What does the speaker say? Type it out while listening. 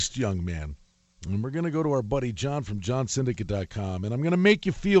young man. And we're going to go to our buddy John from johnsyndicate.com, and I'm going to make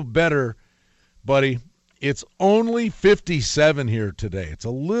you feel better, buddy. It's only 57 here today. There's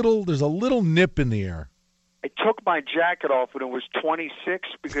a little nip in the air. I took my jacket off when it was 26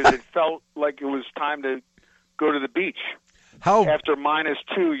 because it felt like it was time to go to the beach. After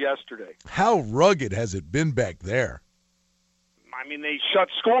 -2 yesterday. How rugged has it been back there? I mean, they shut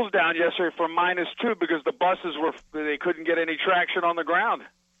schools down yesterday for -2 because the buses they couldn't get any traction on the ground.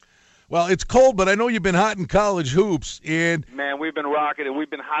 Well, it's cold, but I know you've been hot in college hoops. And man, we've been rocking it. We've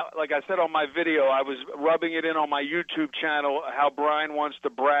been hot. Like I said on my video, I was rubbing it in on my YouTube channel how Brian wants to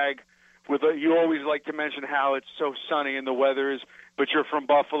brag. You always like to mention how it's so sunny and the weather is, but you're from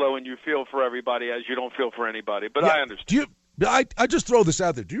Buffalo and you feel for everybody as you don't feel for anybody. But yeah, I understand. I just throw this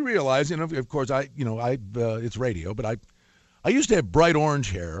out there. Do you realize? And of course, it's radio, but I used to have bright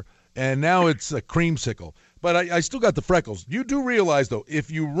orange hair, and now it's a creamsicle. But I still got the freckles. You do realize, though,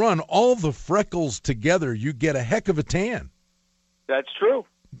 if you run all the freckles together, you get a heck of a tan. That's true.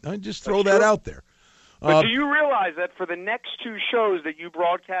 I just throw that out there. But do you realize that for the next 2 shows that you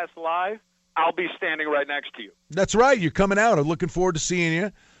broadcast live, I'll be standing right next to you? That's right. You're coming out. I'm looking forward to seeing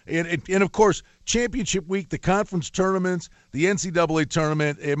you. And of course, championship week, the conference tournaments, the NCAA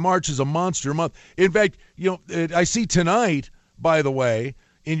tournament, March is a monster month. In fact, I see tonight, by the way,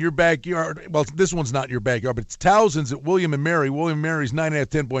 in your backyard. Well, this one's not your backyard, but it's Towson's at William & Mary. William & Mary's 9.5,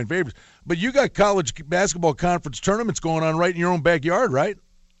 10-point favorites. But you got college basketball conference tournaments going on right in your own backyard, right?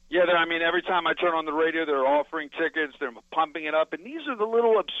 Yeah, every time I turn on the radio, they're offering tickets. They're pumping it up. And these are the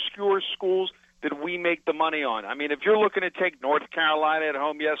little obscure schools that we make the money on. I mean, if you're looking to take North Carolina at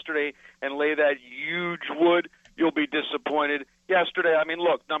home yesterday and lay that huge wood, you'll be disappointed. Yesterday, I mean,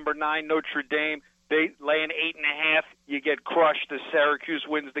 look, number 9, Notre Dame, they lay an 8.5. You get crushed as Syracuse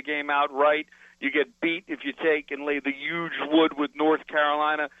wins the game outright. You get beat if you take and lay the huge wood with North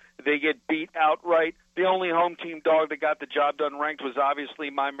Carolina. They get beat outright. The only home team dog that got the job done ranked was obviously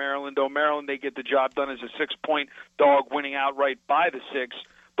my Maryland. Maryland, they get the job done as a 6-point dog, winning outright by the 6.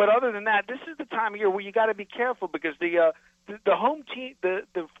 But other than that, this is the time of year where you got to be careful because the home team,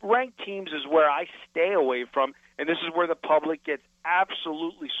 the ranked teams is where I stay away from, and this is where the public gets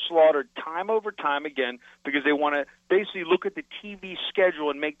absolutely slaughtered time over time again because they want to basically look at the TV schedule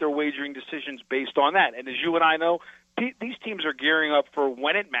and make their wagering decisions based on that. And as you and I know, these teams are gearing up for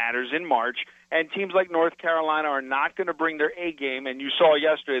when it matters in March, and teams like North Carolina are not going to bring their A game, and you saw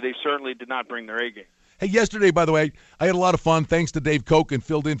yesterday they certainly did not bring their A game. Hey, yesterday, by the way, I had a lot of fun. Thanks to Dave Koch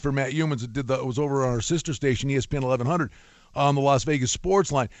filled in for Matt Humans. It was over on our sister station, ESPN 1100, on the Las Vegas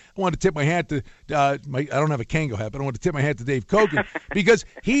Sports Line. I wanted to tip my hat to I don't have a Kango hat, but I wanted to tip my hat to Dave Koch because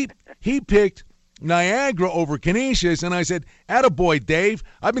he picked Niagara over Canisius, and I said, attaboy, Dave.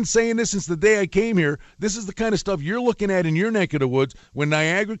 I've been saying this since the day I came here. This is the kind of stuff you're looking at in your neck of the woods when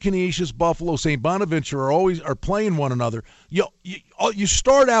Niagara, Canisius, Buffalo, St. Bonaventure are playing one another. You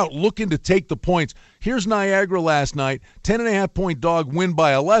start out looking to take the points. Here's Niagara last night, 10.5-point dog, win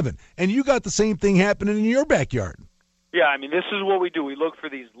by 11. And you got the same thing happening in your backyard. Yeah, I mean, this is what we do. We look for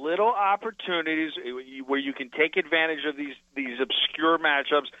these little opportunities where you can take advantage of these obscure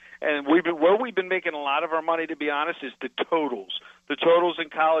matchups. And where we've been making a lot of our money, to be honest, is the totals. The totals in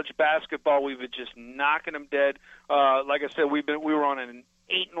college basketball, we've been just knocking them dead. Like I said, we were on an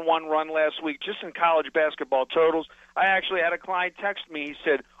 8-1 run last week just in college basketball totals. I actually had a client text me. He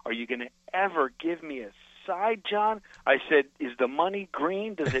said, "Are you going to ever give me a side, John?" I said, "Is the money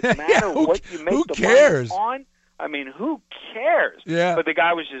green? Does it matter what you make the money on?" I mean, who cares? Yeah. But the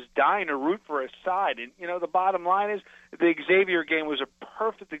guy was just dying to root for a side. And, the bottom line is the Xavier game was a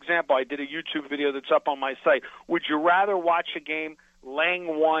perfect example. I did a YouTube video that's up on my site. Would you rather watch a game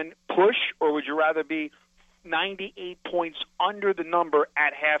laying 1 push, or would you rather be 98 points under the number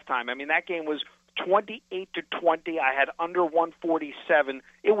at halftime? I mean, that game was 28-20. I had under 147.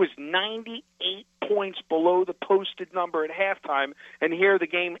 It was 98 points below the posted number at halftime. And here the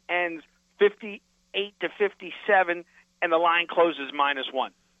game ends 58-57, and the line closes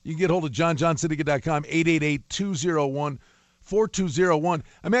 -1. You can get hold of johnsyndicate.com, 888-201-4201.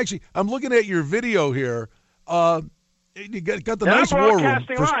 I'm looking at your video here. You got the nice war room. I'm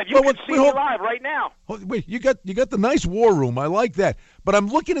broadcasting live. You can see me live right now. Wait, you got the nice war room. I like that. But I'm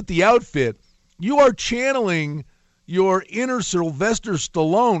looking at the outfit. You are channeling your inner Sylvester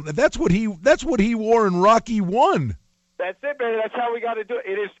Stallone. That's what he wore in Rocky 1. That's it, baby. That's how we got to do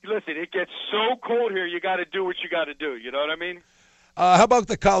it. Listen, it gets so cold here, you got to do what you got to do. You know what I mean? How about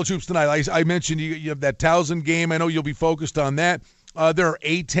the college hoops tonight? I mentioned you have that Towson game. I know you'll be focused on that. There are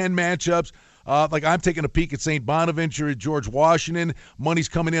A-10 matchups. I'm taking a peek at St. Bonaventure at George Washington. Money's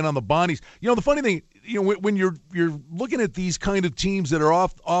coming in on the Bonnies. The funny thing, when you're looking at these kind of teams that are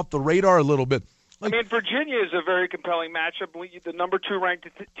off the radar a little bit. Like, I mean, Virginia is a very compelling matchup. The number 2 ranked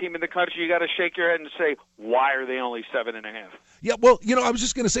team in the country. You got to shake your head and say, why are they only 7.5? Yeah, well, I was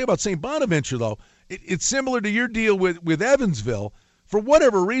just going to say about St. Bonaventure, though. It's similar to your deal with Evansville. For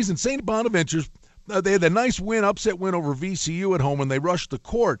whatever reason, St. Bonaventure's they had a nice upset win over VCU at home, and they rushed the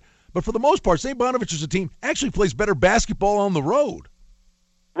court. But for the most part, St. Bonaventure's a team actually plays better basketball on the road.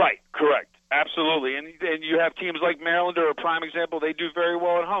 Right, correct. Absolutely, and you have teams like Maryland are a prime example. They do very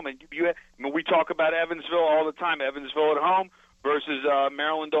well at home, and we talk about Evansville all the time. Evansville at home versus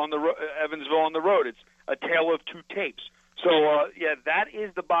Maryland Evansville on the road. It's a tale of two tapes. So that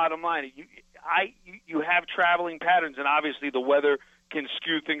is the bottom line. You have traveling patterns, and obviously the weather can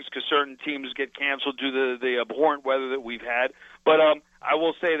skew things because certain teams get canceled due to the abhorrent weather that we've had. But I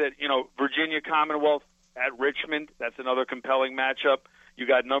will say that Virginia Commonwealth at Richmond, that's another compelling matchup. You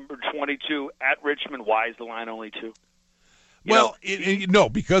got number 22 at Richmond. Why is the line only 2? No,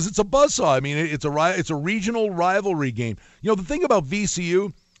 because it's a buzzsaw. I mean, it's a regional rivalry game. The thing about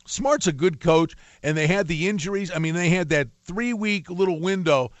VCU, Smart's a good coach, and they had the injuries. I mean, they had that 3-week little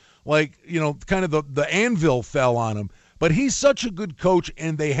window, kind of the anvil fell on him. But he's such a good coach,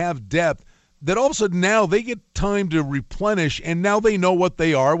 and they have depth that all of a sudden now they get time to replenish, and now they know what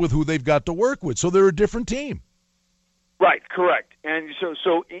they are with who they've got to work with. So they're a different team. Right, correct. And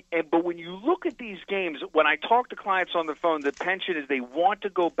but when you look at these games, when I talk to clients on the phone, the penchant is they want to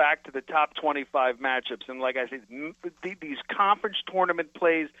go back to the top 25 matchups. And like I said, these conference tournament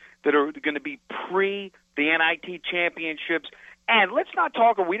plays that are going to be pre the NIT championships. And let's not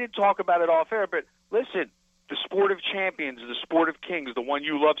talk, we didn't talk about it off air, but listen, the Sport of Champions, the Sport of Kings, the one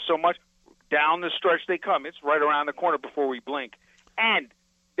you love so much, down the stretch they come. It's right around the corner before we blink. And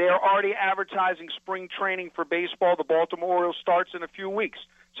they're already advertising spring training for baseball. The Baltimore Orioles starts in a few weeks.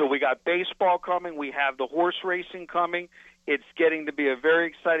 So we got baseball coming. We have the horse racing coming. It's getting to be a very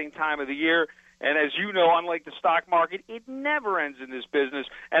exciting time of the year. And as you know, unlike the stock market, it never ends in this business.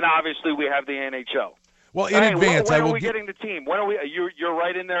 And obviously we have the NHL. Well, in advance, when are we getting the team? When are we? You're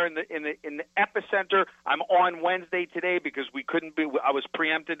right in there in the epicenter. I'm on Wednesday today because we couldn't be. I was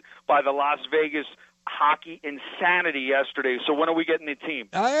preempted by the Las Vegas hockey insanity yesterday. So when are we getting the team?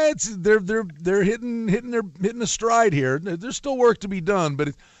 They're hitting a stride here. There's still work to be done, but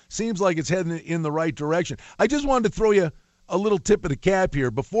it seems like it's heading in the right direction. I just wanted to throw you a little tip of the cap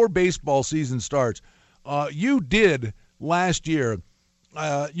here before baseball season starts. You did last year.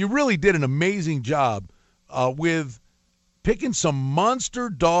 You really did an amazing job with picking some monster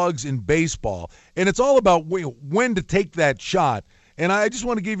dogs in baseball, and it's all about when to take that shot. And I just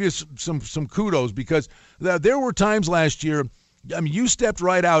want to give you some kudos because there were times last year. I mean, you stepped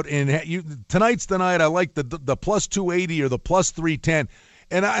right out, and tonight's the night. I like the plus 280 or the plus 310.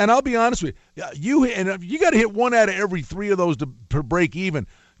 And I'll be honest with you, you got to hit one out of every 3 of those to break even.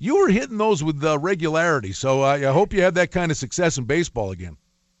 You were hitting those with regularity, so I hope you have that kind of success in baseball again.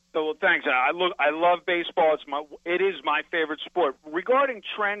 So, well, thanks. I love baseball. It is my favorite sport. Regarding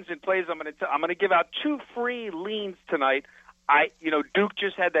trends and plays, I'm going to give out 2 free leans tonight. Duke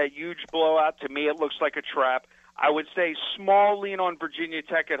just had that huge blowout. To me, it looks like a trap. I would say small lean on Virginia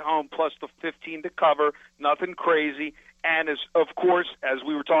Tech at home plus the 15 to cover. Nothing crazy. And of course, as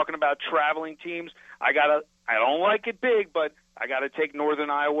we were talking about traveling teams, I don't like it big, but I got to take Northern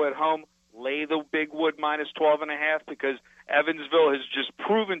Iowa at home. Lay the big wood minus 12.5 because Evansville has just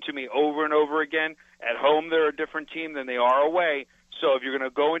proven to me over and over again at home they're a different team than they are away. So if you're going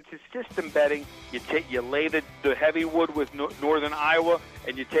to go into system betting, you lay the heavy wood with Northern Iowa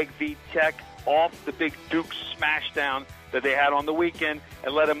and you take VTech off the big Duke smashdown that they had on the weekend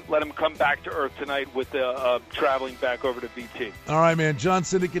and let them come back to earth tonight with traveling back over to VT. All right, man.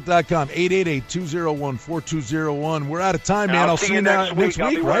 JohnSyndicate.com, 888-201-4201. We're out of time, man. I'll see you next week, I'll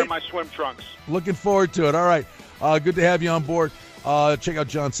be right? wearing my swim trunks. Looking forward to it. All right. Good to have you on board. Check out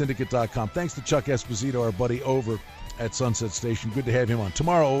JohnSyndicate.com. Thanks to Chuck Esposito, our buddy over at Sunset Station. Good to have him on.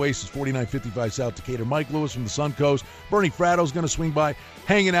 Tomorrow, Oasis, 4955 South Decatur. Mike Lewis from the Suncoast. Bernie Fratto's going to swing by,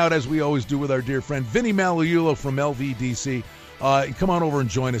 hanging out as we always do with our dear friend Vinny Magliulo from LVDC. Come on over and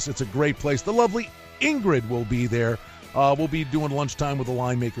join us. It's a great place. The lovely Ingrid will be there. We'll be doing lunchtime with the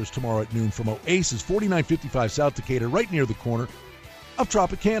line makers tomorrow at noon from Oasis, 4955 South Decatur, right near the corner of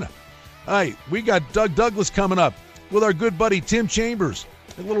Tropicana. All right, we got Doug Douglas coming up with our good buddy Tim Chambers.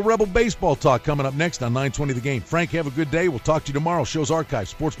 A little Rebel baseball talk coming up next on 920 The Game. Frank, have a good day. We'll talk to you tomorrow. Show's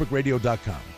archived, sportsbookradio.com.